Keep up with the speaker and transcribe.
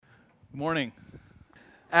Morning.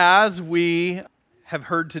 As we have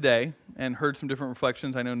heard today and heard some different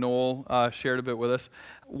reflections, I know Noel shared a bit with us.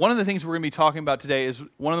 One of the things we're going to be talking about today is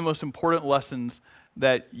one of the most important lessons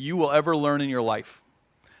that you will ever learn in your life.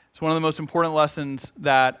 It's one of the most important lessons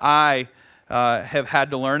that I have had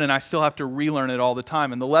to learn, and I still have to relearn it all the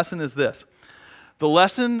time. And the lesson is this. The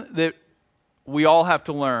lesson that we all have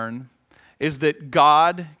to learn is that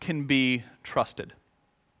God can be trusted.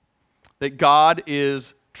 That God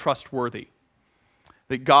is trustworthy,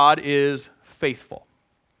 that God is faithful.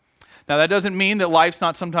 Now, that doesn't mean that life's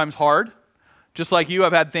not sometimes hard. Just like you,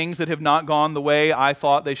 I've had things that have not gone the way I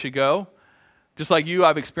thought they should go. Just like you,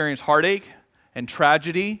 I've experienced heartache and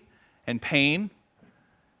tragedy and pain,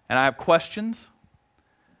 and I have questions.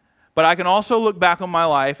 But I can also look back on my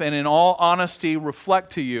life and in all honesty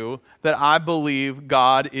reflect to you that I believe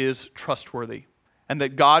God is trustworthy and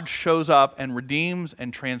that God shows up and redeems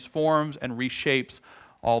and transforms and reshapes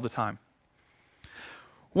all the time.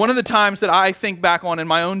 One of the times that I think back on in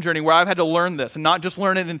my own journey where I've had to learn this, and not just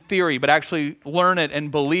learn it in theory, but actually learn it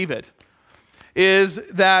and believe it, is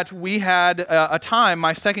that we had a time,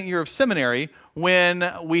 my second year of seminary,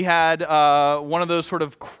 when we had one of those sort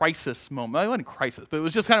of crisis moments. It wasn't crisis, but it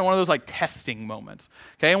was just kind of one of those like testing moments.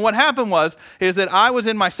 Okay, and what happened is that I was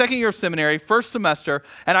in my second year of seminary, first semester,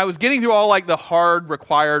 and I was getting through all like the hard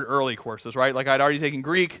required early courses, right? Like I'd already taken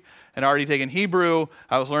Greek and already taken Hebrew.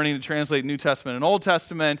 I was learning to translate New Testament and Old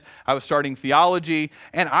Testament. I was starting theology,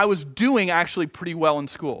 and I was doing actually pretty well in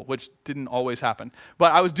school, which didn't always happen.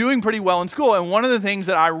 But I was doing pretty well in school, and one of the things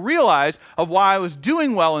that I realized of why I was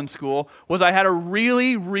doing well in school was I had a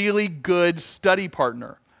really, really good study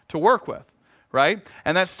partner to work with, right?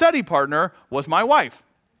 And that study partner was my wife,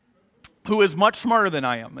 who is much smarter than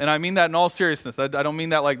I am. And I mean that in all seriousness. I don't mean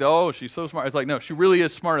that like, oh, she's so smart. It's like, no, she really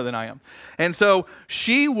is smarter than I am. And so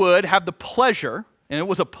she would have the pleasure, and it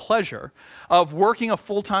was a pleasure, of working a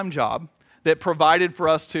full-time job that provided for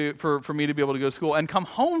us for me to be able to go to school and come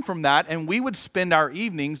home from that, and we would spend our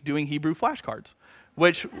evenings doing Hebrew flashcards,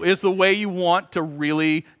 which is the way you want to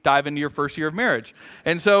really dive into your first year of marriage.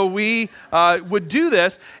 And so we would do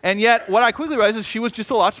this, and yet what I quickly realized is she was just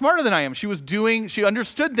a lot smarter than I am. She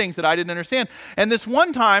understood things that I didn't understand. And this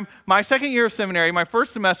one time, my second year of seminary, my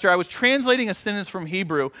first semester, I was translating a sentence from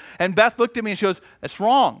Hebrew, and Beth looked at me and she goes, "That's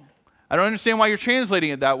wrong. I don't understand why you're translating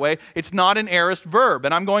it that way. It's not an aorist verb."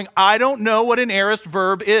 And I'm going, I don't know what an aorist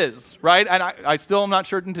verb is, right? And I still am not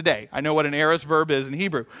certain today. I know what an aorist verb is in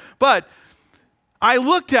Hebrew. But I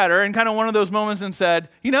looked at her in kind of one of those moments and said,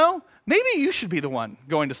 maybe you should be the one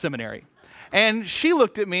going to seminary. And she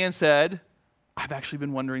looked at me and said, I've actually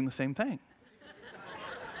been wondering the same thing.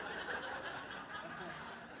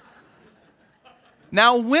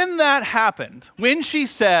 Now, when that happened, when she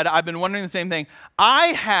said, I've been wondering the same thing, I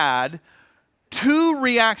had two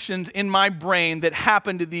reactions in my brain that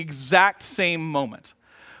happened at the exact same moment.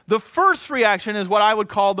 The first reaction is what I would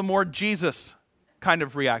call the more Jesus kind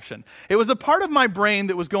of reaction. It was the part of my brain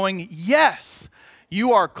that was going, yes,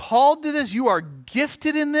 you are called to this, you are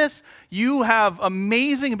gifted in this, you have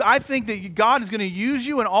amazing, I think that God is going to use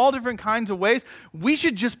you in all different kinds of ways. We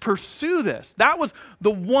should just pursue this. That was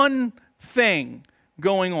the one thing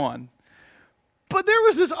going on. But there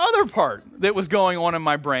was this other part that was going on in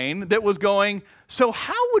my brain that was going, so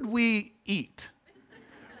how would we eat?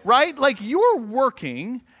 Right? Like you're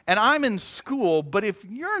working and I'm in school, but if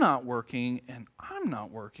you're not working and I'm not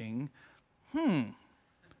working,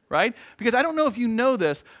 right? Because I don't know if you know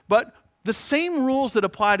this, but the same rules that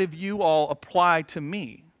apply to you all apply to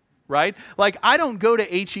me, right? Like I don't go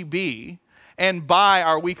to H-E-B and buy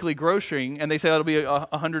our weekly grocery and they say that'll be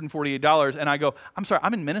 $148 and I go, I'm sorry,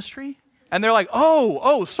 I'm in ministry? And they're like,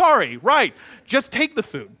 oh, sorry, right. Just take the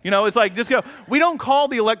food. It's like, just go. We don't call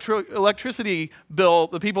the electricity bill,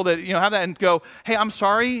 the people that, have that and go, hey, I'm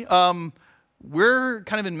sorry, we're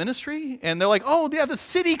kind of in ministry. And they're like, oh, yeah, the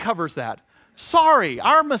city covers that. Sorry,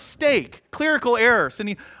 our mistake, clerical error.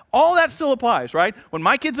 Sending, all that still applies, right? When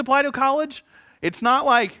my kids apply to college, it's not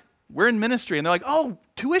like we're in ministry. And they're like, oh,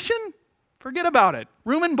 tuition? Forget about it.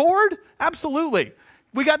 Room and board? Absolutely.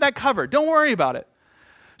 We got that covered. Don't worry about it.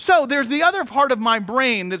 So there's the other part of my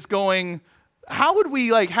brain that's going, how would we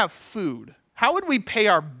have food? How would we pay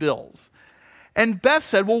our bills? And Beth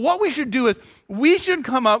said, well, what we should do is we should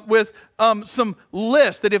come up with some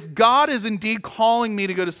lists that if God is indeed calling me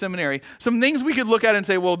to go to seminary, some things we could look at and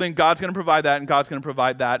say, well, then God's going to provide that, and God's going to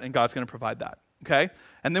provide that, and God's going to provide that, okay?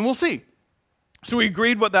 And then we'll see. So we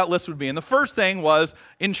agreed what that list would be. And the first thing was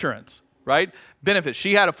insurance, right? Benefits.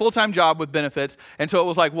 She had a full-time job with benefits, and so it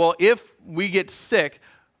was like, well, if we get sick,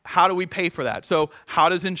 how do we pay for that? So how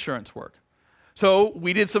does insurance work? So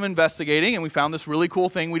we did some investigating, and we found this really cool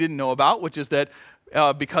thing we didn't know about, which is that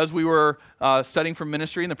because we were studying for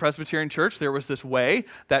ministry in the Presbyterian Church, there was this way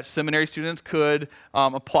that seminary students could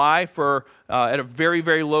apply for at a very,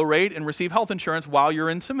 very low rate and receive health insurance while you're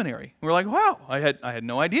in seminary. And we're like, wow, I had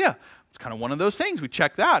no idea. It's kind of one of those things. We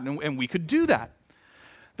checked that, and we could do that.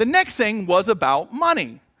 The next thing was about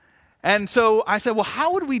money. And so I said, well,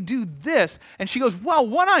 how would we do this? And she goes, well,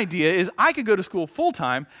 one idea is I could go to school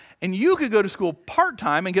full-time, and you could go to school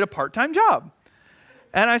part-time and get a part-time job.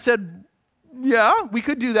 And I said, yeah, we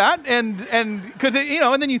could do that. And because,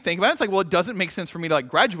 and then you think about it, it's like, well, it doesn't make sense for me to like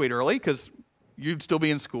graduate early because you'd still be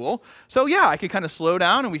in school. So yeah, I could kind of slow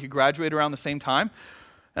down and we could graduate around the same time.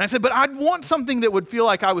 And I said, but I'd want something that would feel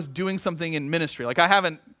like I was doing something in ministry. Like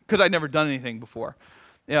because I'd never done anything before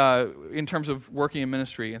in terms of working in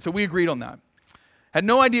ministry. And so we agreed on that. Had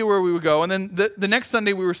no idea where we would go. And then the next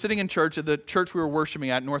Sunday, we were sitting in church at the church we were worshiping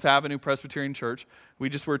at, North Avenue Presbyterian Church. We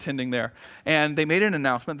just were attending there. And they made an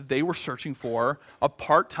announcement that they were searching for a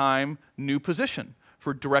part-time new position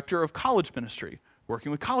for director of college ministry,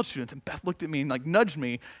 working with college students. And Beth looked at me and like nudged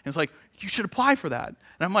me and was like, you should apply for that. And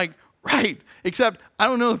I'm like, right, except I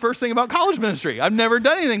don't know the first thing about college ministry. I've never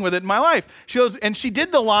done anything with it in my life. She goes, and she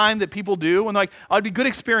did the line that people do when like, oh, it'd be good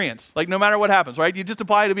experience. Like no matter what happens, right? You just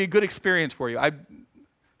apply to be a good experience for you.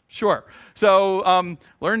 Sure. So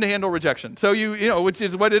learn to handle rejection. So which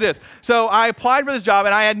is what it is. So I applied for this job,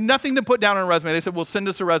 and I had nothing to put down on a resume. They said, well, send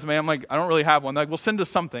us a resume. I'm like, I don't really have one. They're like, well, send us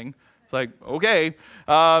something. It's like, okay.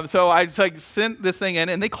 So I just like sent this thing in,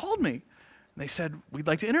 and they called me. And they said, we'd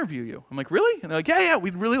like to interview you. I'm like, really? And they're like, yeah,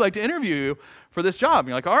 we'd really like to interview you for this job. And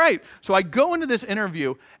you're like, all right. So I go into this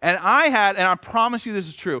interview, and I promise you this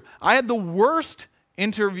is true, I had the worst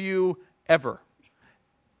interview ever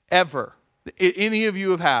any of you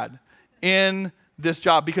have had in this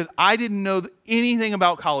job because I didn't know anything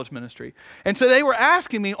about college ministry. And so they were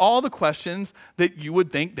asking me all the questions that you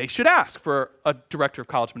would think they should ask for a director of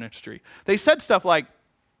college ministry. They said stuff like,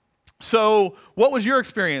 so what was your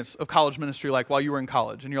experience of college ministry like while you were in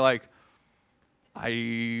college? And you're like,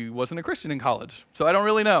 I wasn't a Christian in college, so I don't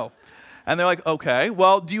really know. And they're like, okay,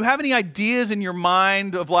 well, do you have any ideas in your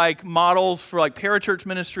mind of like models for like parachurch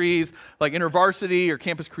ministries, like InterVarsity or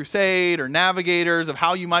Campus Crusade or Navigators of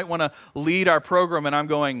how you might want to lead our program? And I'm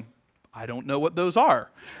going, I don't know what those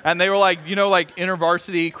are. And they were like, like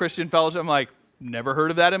InterVarsity Christian Fellowship. I'm like, never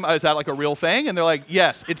heard of that. Is that like a real thing? And they're like,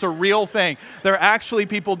 yes, it's a real thing. There are actually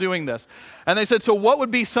people doing this. And they said, so what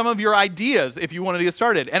would be some of your ideas if you wanted to get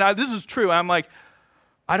started? And this is true. I'm like,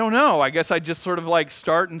 I don't know. I guess I just sort of like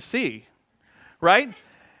start and see. Right?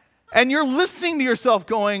 And you're listening to yourself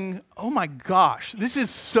going, oh my gosh, this is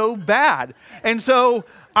so bad. And so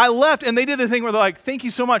I left, and they did the thing where they're like, thank you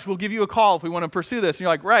so much, we'll give you a call if we want to pursue this. And you're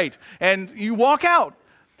like, right. And you walk out.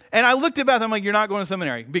 And I looked at Beth, I'm like, you're not going to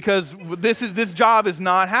seminary because this job is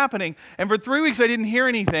not happening. And for 3 weeks, I didn't hear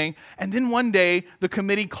anything. And then one day, the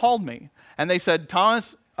committee called me, and they said,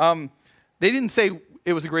 Thomas, they didn't say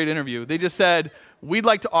it was a great interview. They just said, we'd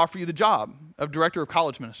like to offer you the job of director of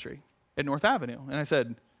college ministry at North Avenue. And I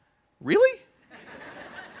said, really?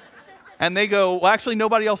 And they go, well, actually,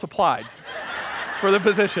 nobody else applied for the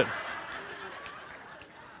position.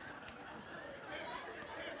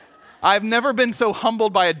 I've never been so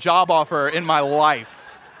humbled by a job offer in my life.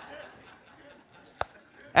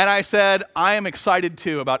 And I said, I am excited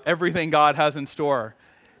too about everything God has in store.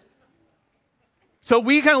 So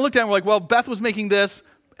we kind of looked at it and we're like, well, Beth was making this,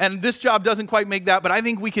 and this job doesn't quite make that, but I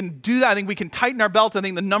think we can do that. I think we can tighten our belts. I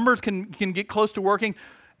think the numbers can get close to working.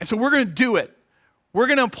 And so we're going to do it. We're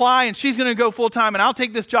going to apply, and she's going to go full-time, and I'll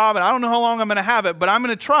take this job, and I don't know how long I'm going to have it, but I'm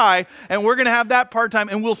going to try, and we're going to have that part-time,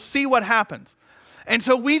 and we'll see what happens. And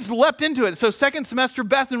so we leapt into it. So second semester,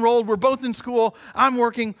 Beth enrolled. We're both in school. I'm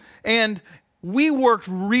working, and we worked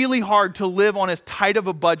really hard to live on as tight of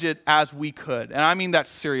a budget as we could. And I mean that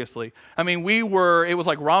seriously. I mean, it was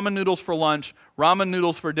like ramen noodles for lunch, ramen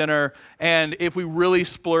noodles for dinner, and if we really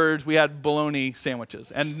splurged, we had bologna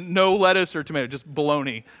sandwiches. And no lettuce or tomato, just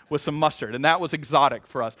bologna with some mustard. And that was exotic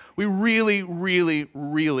for us. We really, really,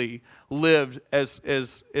 really lived as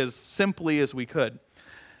simply as we could.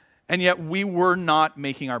 And yet we were not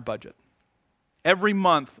making our budget. Every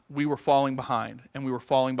month we were falling behind, and we were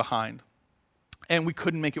falling behind. And we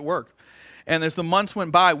couldn't make it work. And as the months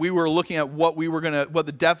went by, we were looking at what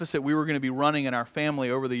the deficit we were going to be running in our family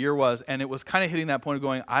over the year was, and it was kind of hitting that point of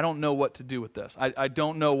going, I don't know what to do with this. I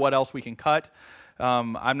don't know what else we can cut.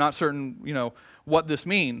 I'm not certain, what this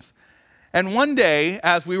means. And one day,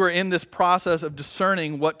 as we were in this process of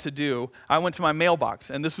discerning what to do, I went to my mailbox.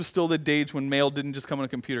 And this was still the days when mail didn't just come on a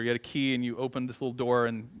computer. You had a key, and you opened this little door,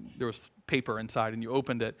 and there was paper inside, and you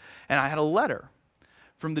opened it. And I had a letter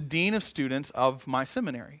from the dean of students of my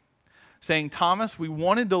seminary, saying, Thomas, we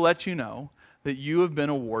wanted to let you know that you have been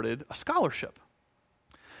awarded a scholarship.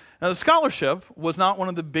 Now, the scholarship was not one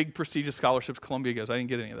of the big prestigious scholarships Columbia gives. I didn't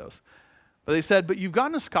get any of those. But they said, but you've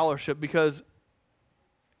gotten a scholarship because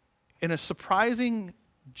in a surprising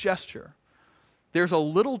gesture, there's a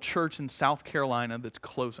little church in South Carolina that's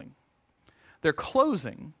closing. They're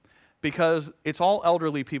closing because it's all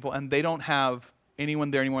elderly people and they don't have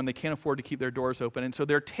anyone there anymore and they can't afford to keep their doors open. And so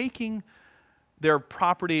they're taking their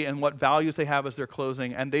property and what values they have as they're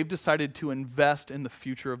closing, and they've decided to invest in the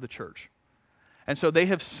future of the church. And so they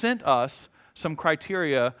have sent us some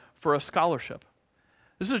criteria for a scholarship.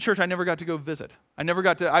 This is a church I never got to go visit.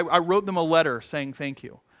 I wrote them a letter saying thank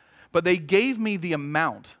you. But they gave me the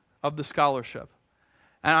amount of the scholarship.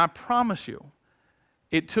 And I promise you,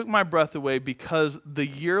 it took my breath away because the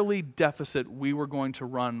yearly deficit we were going to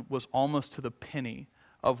run was almost to the penny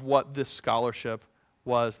of what this scholarship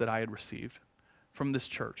was that I had received from this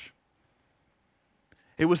church.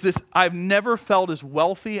 It was this, I've never felt as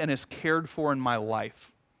wealthy and as cared for in my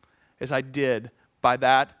life as I did by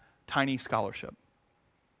that tiny scholarship.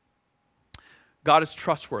 God is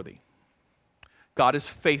trustworthy. God is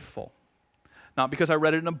faithful. Not because I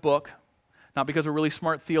read it in a book, not because a really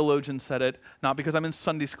smart theologian said it, not because I'm in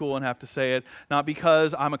Sunday school and have to say it, not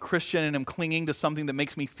because I'm a Christian and I'm clinging to something that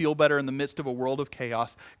makes me feel better in the midst of a world of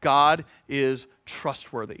chaos. God is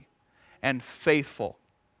trustworthy and faithful.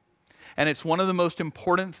 And it's one of the most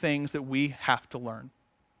important things that we have to learn.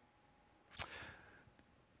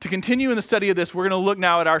 To continue in the study of this, we're going to look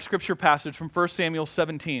now at our scripture passage from 1 Samuel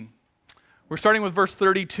 17. We're starting with verse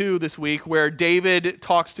 32 this week, where David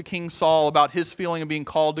talks to King Saul about his feeling of being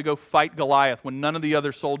called to go fight Goliath when none of the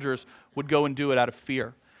other soldiers would go and do it out of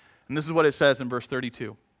fear. And this is what it says in verse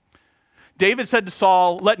 32. David said to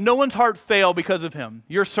Saul, "Let no one's heart fail because of him.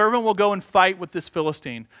 Your servant will go and fight with this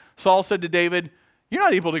Philistine." Saul said to David, "You're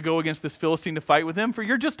not able to go against this Philistine to fight with him, for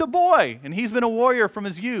you're just a boy, and he's been a warrior from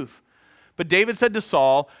his youth." But David said to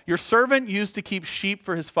Saul, "Your servant used to keep sheep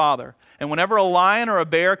for his father. And whenever a lion or a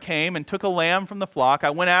bear came and took a lamb from the flock, I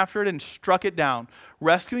went after it and struck it down,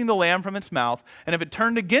 rescuing the lamb from its mouth. And if it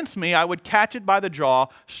turned against me, I would catch it by the jaw,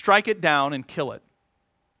 strike it down, and kill it.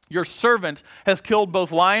 Your servant has killed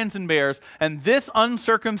both lions and bears, and this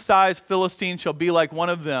uncircumcised Philistine shall be like one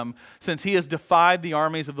of them, since he has defied the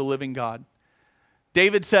armies of the living God."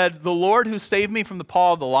 David said, "The Lord who saved me from the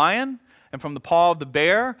paw of the lion and from the paw of the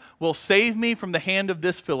bear will save me from the hand of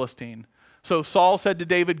this Philistine." So Saul said to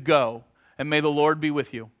David, "Go, and may the Lord be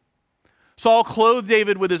with you." Saul clothed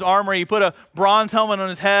David with his armor. He put a bronze helmet on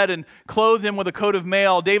his head and clothed him with a coat of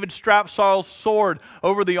mail. David strapped Saul's sword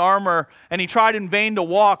over the armor, and he tried in vain to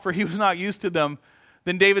walk, for he was not used to them.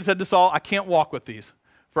 Then David said to Saul, "I can't walk with these,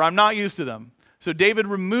 for I'm not used to them." So David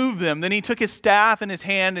removed them. Then he took his staff in his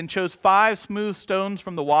hand and chose 5 smooth stones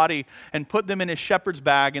from the wadi and put them in his shepherd's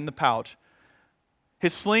bag in the pouch.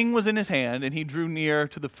 His sling was in his hand, and he drew near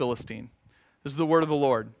to the Philistine. This is the word of the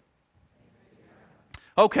Lord.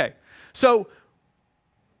 Okay, so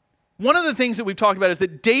one of the things that we've talked about is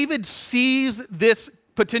that David sees this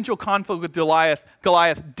potential conflict with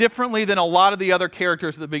Goliath differently than a lot of the other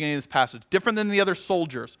characters at the beginning of this passage, different than the other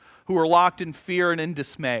soldiers who were locked in fear and in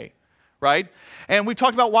dismay, right? And we've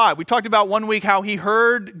talked about why. We talked about one week how he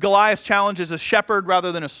heard Goliath's challenge as a shepherd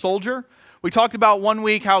rather than a soldier. We talked about one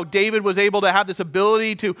week how David was able to have this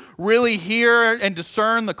ability to really hear and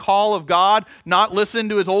discern the call of God, not listen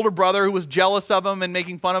to his older brother who was jealous of him and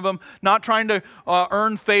making fun of him, not trying to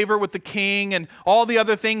earn favor with the king and all the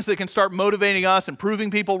other things that can start motivating us and proving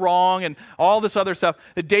people wrong and all this other stuff.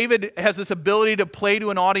 That David has this ability to play to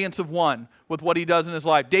an audience of one with what he does in his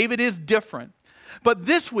life. David is different. But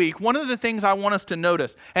this week, one of the things I want us to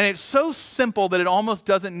notice, and it's so simple that it almost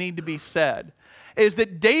doesn't need to be said, is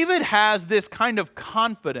that David has this kind of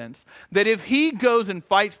confidence that if he goes and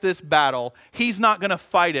fights this battle, he's not going to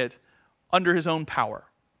fight it under his own power.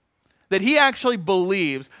 That he actually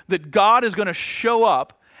believes that God is going to show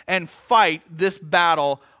up and fight this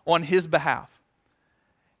battle on his behalf.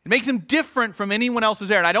 It makes him different from anyone else's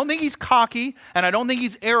there. And I don't think he's cocky, and I don't think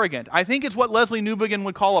he's arrogant. I think it's what Leslie Newbegin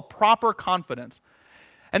would call a proper confidence.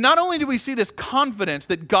 And not only do we see this confidence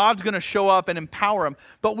that God's going to show up and empower him,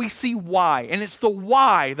 but we see why. And it's the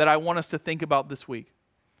why that I want us to think about this week.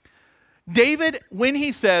 David, when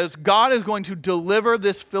he says, God is going to deliver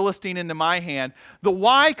this Philistine into my hand, the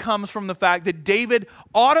why comes from the fact that David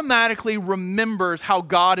automatically remembers how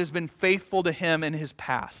God has been faithful to him in his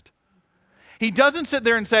past. He doesn't sit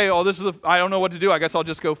there and say, oh, I don't know what to do. I guess I'll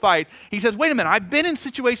just go fight. He says, wait a minute, I've been in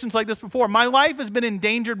situations like this before. My life has been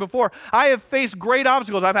endangered before. I have faced great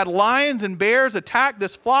obstacles. I've had lions and bears attack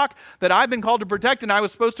this flock that I've been called to protect, and I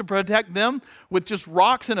was supposed to protect them with just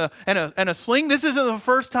rocks and a sling. This isn't the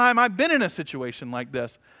first time I've been in a situation like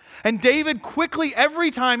this. And David quickly,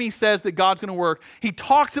 every time he says that God's going to work, he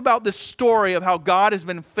talks about this story of how God has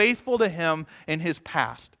been faithful to him in his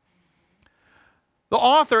past. The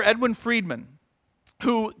author, Edwin Friedman,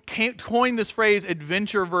 who coined this phrase,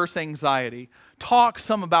 adventure versus anxiety, talks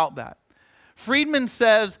some about that. Friedman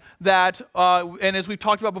says that, and as we've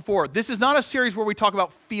talked about before, this is not a series where we talk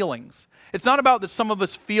about feelings. It's not about that some of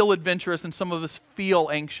us feel adventurous and some of us feel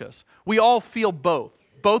anxious. We all feel both.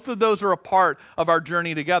 Both of those are a part of our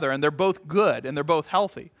journey together, and they're both good and they're both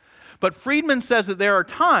healthy. But Friedman says that there are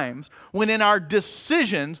times when in our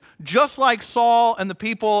decisions, just like Saul and the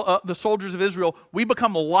people, the soldiers of Israel, we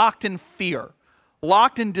become locked in fear,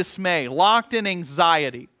 locked in dismay, locked in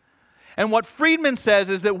anxiety. And what Friedman says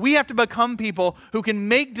is that we have to become people who can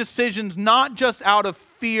make decisions not just out of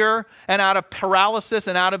fear and out of paralysis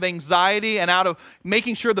and out of anxiety and out of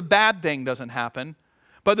making sure the bad thing doesn't happen,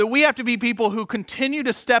 but that we have to be people who continue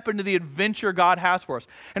to step into the adventure God has for us.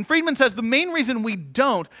 And Friedman says the main reason we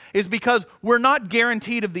don't is because we're not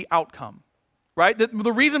guaranteed of the outcome, right?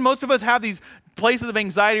 The reason most of us have these places of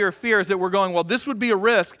anxiety or fear is that we're going, well, this would be a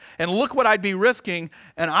risk, and look what I'd be risking,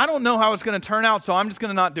 and I don't know how it's going to turn out, so I'm just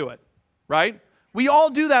going to not do it, right? We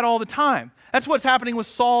all do that all the time. That's what's happening with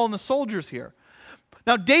Saul and the soldiers here.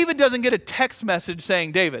 Now, David doesn't get a text message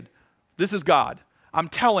saying, David, this is God. I'm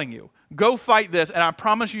telling you. Go fight this, and I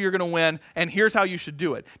promise you you're going to win, and here's how you should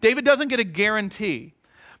do it. David doesn't get a guarantee.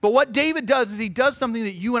 But what David does is he does something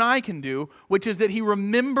that you and I can do, which is that he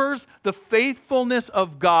remembers the faithfulness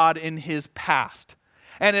of God in his past.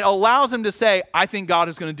 And it allows him to say, I think God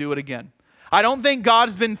is going to do it again. I don't think God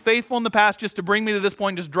has been faithful in the past just to bring me to this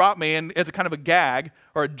point and just drop me and as a kind of a gag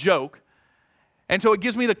or a joke. And so it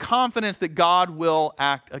gives me the confidence that God will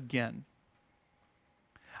act again.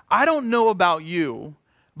 I don't know about you,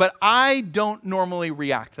 but I don't normally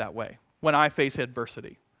react that way when I face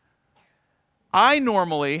adversity. I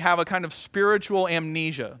normally have a kind of spiritual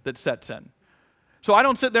amnesia that sets in. So I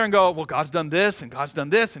don't sit there and go, well, God's done this, and God's done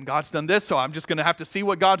this, and God's done this, so I'm just going to have to see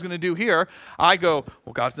what God's going to do here. I go,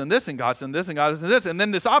 well, God's done this, and God's done this, and God's done this, and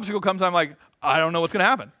then this obstacle comes, and I'm like, I don't know what's going to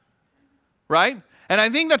happen, right? And I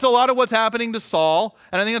think that's a lot of what's happening to Saul,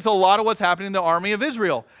 and I think that's a lot of what's happening in the army of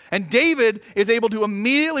Israel. And David is able to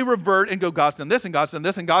immediately revert and go, God's done this, and God's done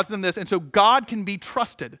this, and God's done this, and so God can be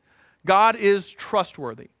trusted. God is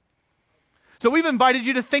trustworthy. So we've invited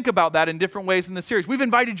you to think about that in different ways in this series. We've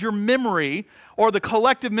invited your memory or the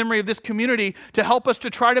collective memory of this community to help us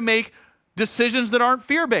to try to make decisions that aren't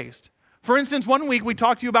fear-based. For instance, one week we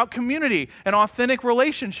talked to you about community and authentic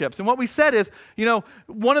relationships. And what we said is,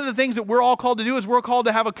 one of the things that we're all called to do is we're called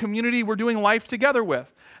to have a community we're doing life together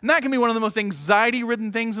with. And that can be one of the most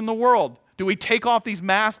anxiety-ridden things in the world. Do we take off these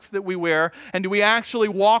masks that we wear, and do we actually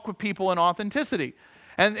walk with people in authenticity?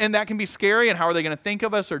 And that can be scary, and how are they going to think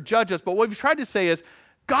of us or judge us? But what we've tried to say is,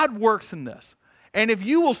 God works in this. And if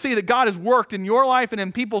you will see that God has worked in your life and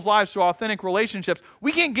in people's lives through authentic relationships,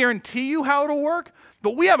 we can't guarantee you how it'll work,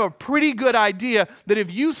 but we have a pretty good idea that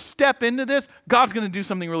if you step into this, God's going to do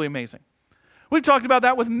something really amazing. We've talked about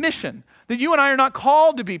that with mission, that you and I are not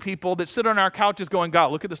called to be people that sit on our couches going,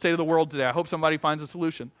 God, look at the state of the world today. I hope somebody finds a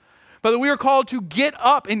solution. But that we are called to get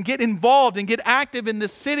up and get involved and get active in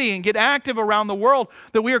this city and get active around the world.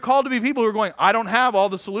 That we are called to be people who are going, I don't have all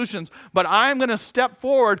the solutions, but I'm going to step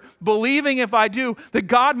forward believing if I do that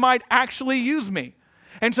God might actually use me.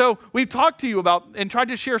 And so we've talked to you about and tried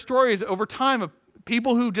to share stories over time of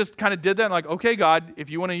people who just kind of did that and like, okay, God, if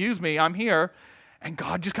you want to use me, I'm here. And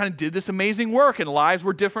God just kind of did this amazing work and lives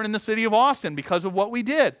were different in the city of Austin because of what we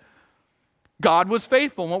did. God was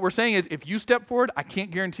faithful. And what we're saying is, if you step forward, I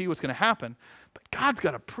can't guarantee what's going to happen. But God's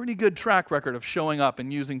got a pretty good track record of showing up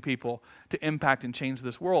and using people to impact and change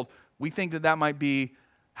this world. We think that that might be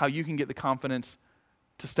how you can get the confidence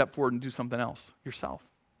to step forward and do something else yourself.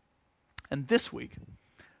 And this week,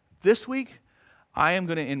 I am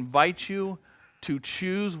going to invite you to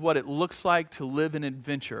choose what it looks like to live an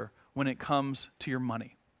adventure when it comes to your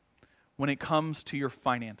money, when it comes to your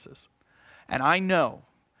finances. And I know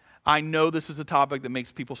this is a topic that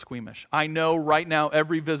makes people squeamish. I know right now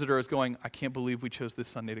every visitor is going, I can't believe we chose this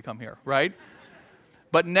Sunday to come here, right?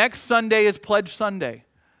 But next Sunday is Pledge Sunday.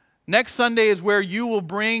 Next Sunday is where you will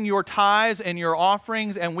bring your tithes and your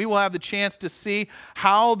offerings, and we will have the chance to see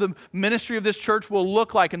how the ministry of this church will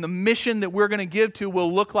look like and the mission that we're going to give to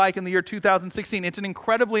will look like in the year 2016. It's an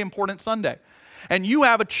incredibly important Sunday. and you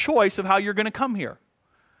have a choice of how you're going to come here.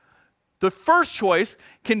 The first choice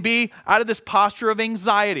can be out of this posture of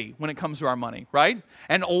anxiety when it comes to our money, right?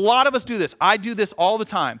 And a lot of us do this. I do this all the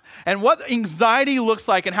time. And what anxiety looks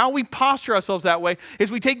like and how we posture ourselves that way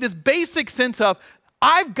is we take this basic sense of,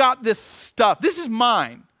 I've got this stuff. This is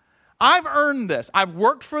mine. I've earned this. I've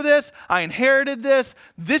worked for this. I inherited this.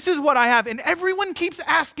 This is what I have. And everyone keeps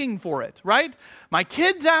asking for it, right? My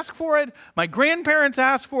kids ask for it. My grandparents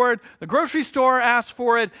ask for it. The grocery store asks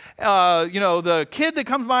for it. The kid that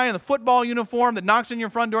comes by in the football uniform that knocks on your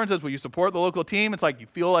front door and says, will you support the local team? It's like you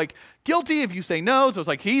feel like guilty if you say no. So it's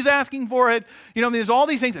like he's asking for it. There's all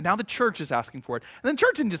these things. And now the church is asking for it. And then the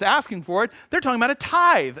church isn't just asking for it. They're talking about a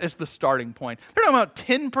tithe as the starting point. They're talking about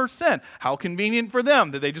 10%. How convenient for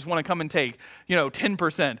them that they just want to come and take,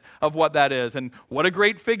 10% of what that is. And what a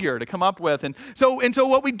great figure to come up with. And so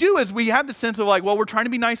what we do is we have the sense of like, well, we're trying to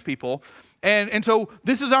be nice people. And so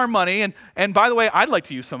this is our money. And by the way, I'd like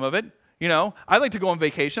to use some of it. I'd like to go on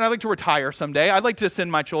vacation. I'd like to retire someday. I'd like to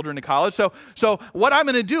send my children to college. So what I'm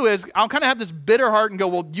going to do is I'll kind of have this bitter heart and go,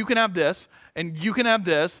 well, you can have this, and you can have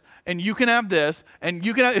this, and you can have this, and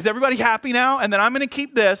you can have, is everybody happy now? And then I'm going to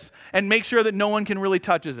keep this and make sure that no one can really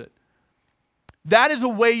touches it. That is a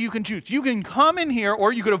way you can choose. You can come in here,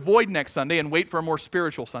 or you could avoid next Sunday and wait for a more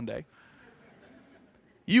spiritual Sunday.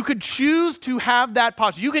 You could choose to have that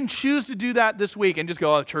posture. You can choose to do that this week and just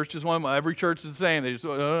go, oh, church is one. Every church is the same. They just,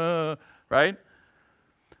 right?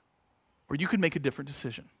 Or you could make a different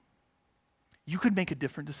decision. You could make a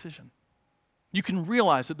different decision. You can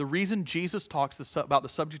realize that the reason Jesus talks about the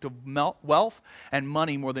subject of wealth and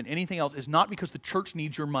money more than anything else is not because the church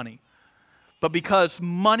needs your money, but because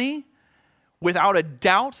money, without a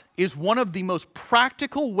doubt, is one of the most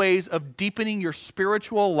practical ways of deepening your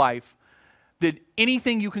spiritual life than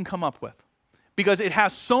anything you can come up with. Because it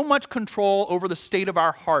has so much control over the state of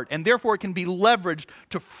our heart, and therefore it can be leveraged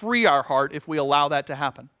to free our heart if we allow that to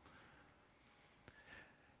happen.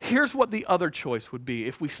 Here's what the other choice would be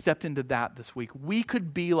if we stepped into that this week. We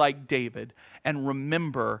could be like David and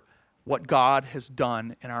remember what God has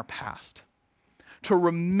done in our past. To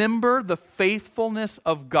remember the faithfulness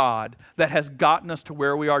of God that has gotten us to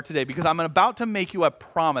where we are today. Because I'm about to make you a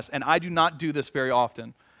promise, and I do not do this very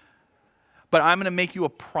often. But I'm going to make you a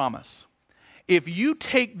promise. If you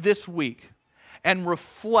take this week and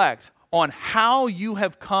reflect on how you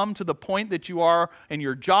have come to the point that you are in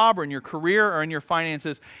your job or in your career or in your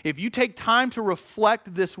finances, if you take time to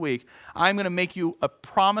reflect this week, I'm going to make you a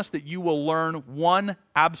promise that you will learn one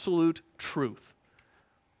absolute truth.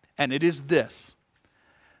 And it is this,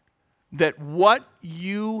 that what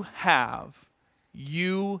you have,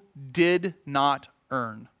 you did not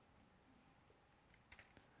earn.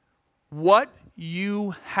 What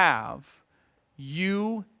you have,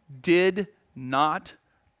 you did not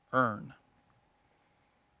earn.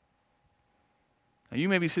 Now you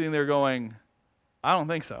may be sitting there going, I don't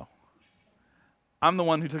think so. I'm the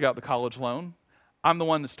one who took out the college loan. I'm the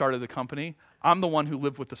one that started the company. I'm the one who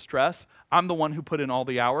lived with the stress. I'm the one who put in all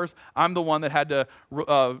the hours. I'm the one that had to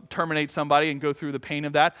terminate somebody and go through the pain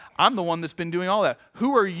of that. I'm the one that's been doing all that.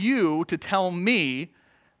 Who are you to tell me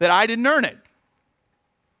that I didn't earn it?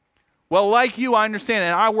 Well, like you, I understand,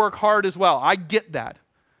 and I work hard as well. I get that.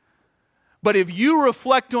 But if you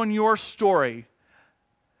reflect on your story,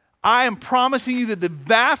 I am promising you that the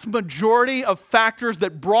vast majority of factors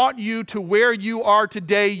that brought you to where you are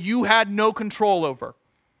today, you had no control over.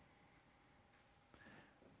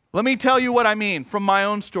 Let me tell you what I mean from my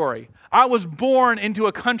own story. I was born into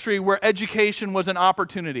a country where education was an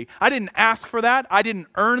opportunity. I didn't ask for that. I didn't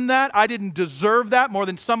earn that. I didn't deserve that more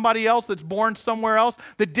than somebody else that's born somewhere else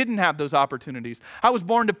that didn't have those opportunities. I was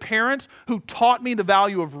born to parents who taught me the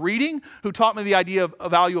value of reading, who taught me the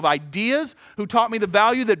value of ideas, who taught me the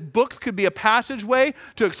value that books could be a passageway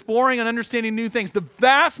to exploring and understanding new things. The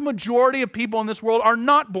vast majority of people in this world are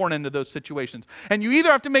not born into those situations. And you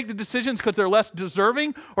either have to make the decisions because they're less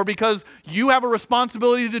deserving or because you have a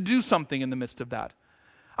responsibility to do something in the midst of that.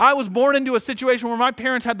 I was born into a situation where my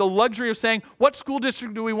parents had the luxury of saying, what school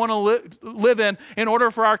district do we want to live in order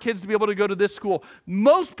for our kids to be able to go to this school?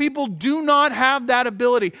 Most people do not have that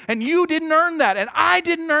ability, and you didn't earn that, and I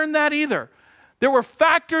didn't earn that either. There were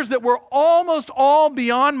factors that were almost all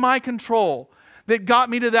beyond my control that got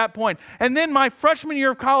me to that point. And then my freshman year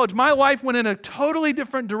of college, my life went in a totally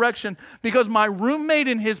different direction because my roommate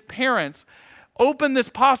and his parents opened this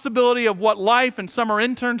possibility of what life and summer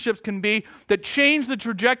internships can be that changed the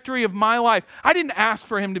trajectory of my life. I didn't ask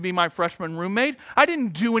for him to be my freshman roommate. I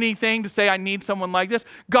didn't do anything to say I need someone like this.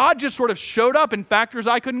 God just sort of showed up in factors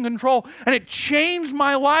I couldn't control, and it changed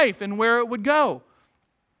my life and where it would go.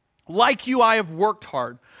 Like you, I have worked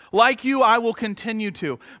hard. Like you, I will continue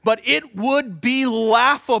to. But it would be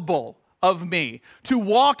laughable of me to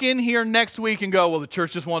walk in here next week and go, well, the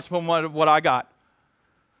church just wants what I got.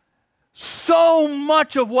 So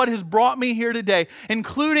much of what has brought me here today,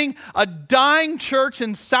 including a dying church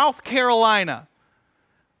in South Carolina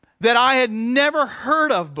that I had never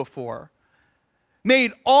heard of before,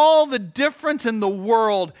 made all the difference in the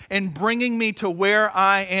world in bringing me to where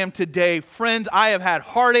I am today. Friends, I have had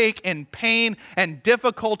heartache and pain and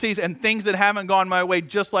difficulties and things that haven't gone my way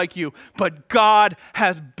just like you. But God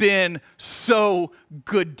has been so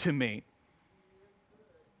good to me.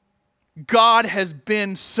 God has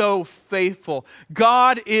been so faithful.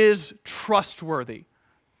 God is trustworthy.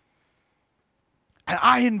 And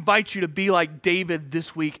I invite you to be like David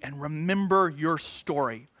this week and remember your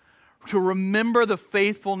story. To remember the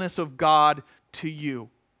faithfulness of God to you.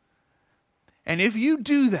 And if you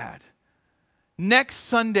do that, next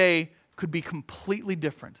Sunday could be completely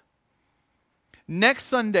different. Next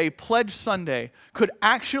Sunday, Pledge Sunday, could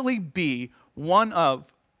actually be one of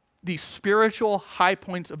the spiritual high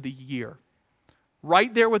points of the year.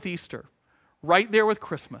 Right there with Easter. Right there with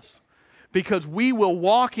Christmas. Because we will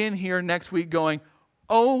walk in here next week going,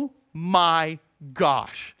 oh my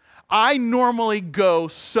gosh. I normally go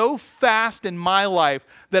so fast in my life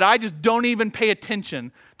that I just don't even pay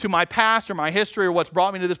attention to my past or my history or what's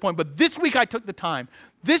brought me to this point. But this week I took the time.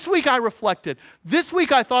 This week I reflected. This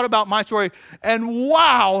week I thought about my story. And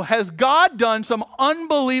wow, has God done some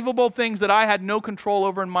unbelievable things that I had no control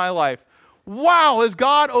over in my life. Wow, has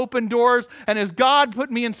God opened doors and has God put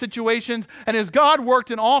me in situations and has God worked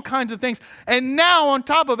in all kinds of things. And now on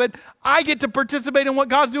top of it, I get to participate in what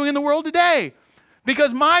God's doing in the world today.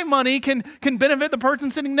 Because my money can benefit the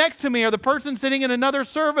person sitting next to me or the person sitting in another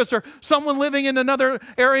service or someone living in another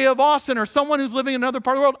area of Austin or someone who's living in another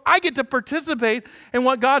part of the world. I get to participate in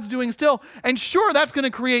what God's doing still. And sure, that's going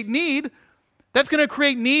to create need. That's going to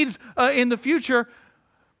create needs in the future.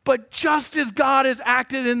 But just as God has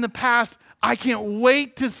acted in the past, I can't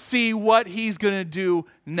wait to see what He's going to do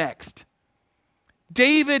next.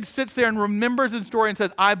 David sits there and remembers his story and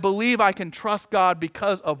says, I believe I can trust God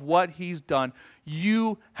because of what He's done.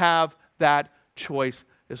 You have that choice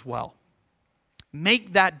as well.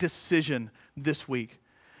 Make that decision this week.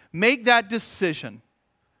 Make that decision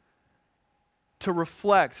to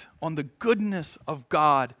reflect on the goodness of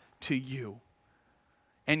God to you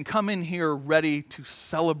and come in here ready to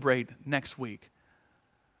celebrate next week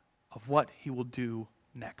of what He will do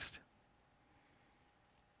next.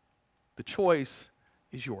 The choice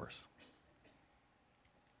is yours.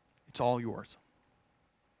 It's all yours.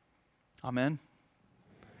 Amen.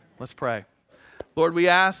 Let's pray. Lord, we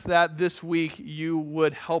ask that this week you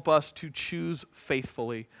would help us to choose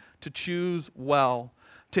faithfully, to choose well,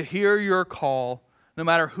 to hear your call, no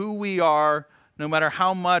matter who we are, no matter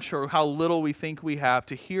how much or how little we think we have,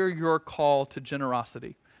 to hear your call to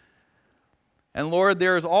generosity. And Lord,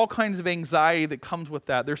 there is all kinds of anxiety that comes with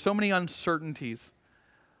that. There's so many uncertainties.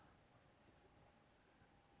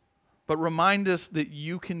 But remind us that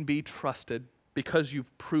you can be trusted because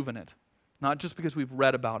you've proven it. Not just because we've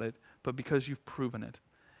read about it, but because you've proven it.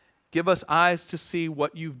 Give us eyes to see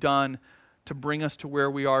what you've done to bring us to where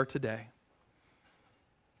we are today.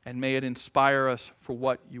 And may it inspire us for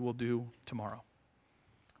what you will do tomorrow.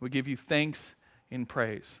 We give you thanks and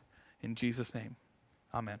praise. In Jesus' name,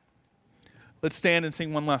 amen. Let's stand and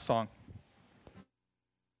sing one last song.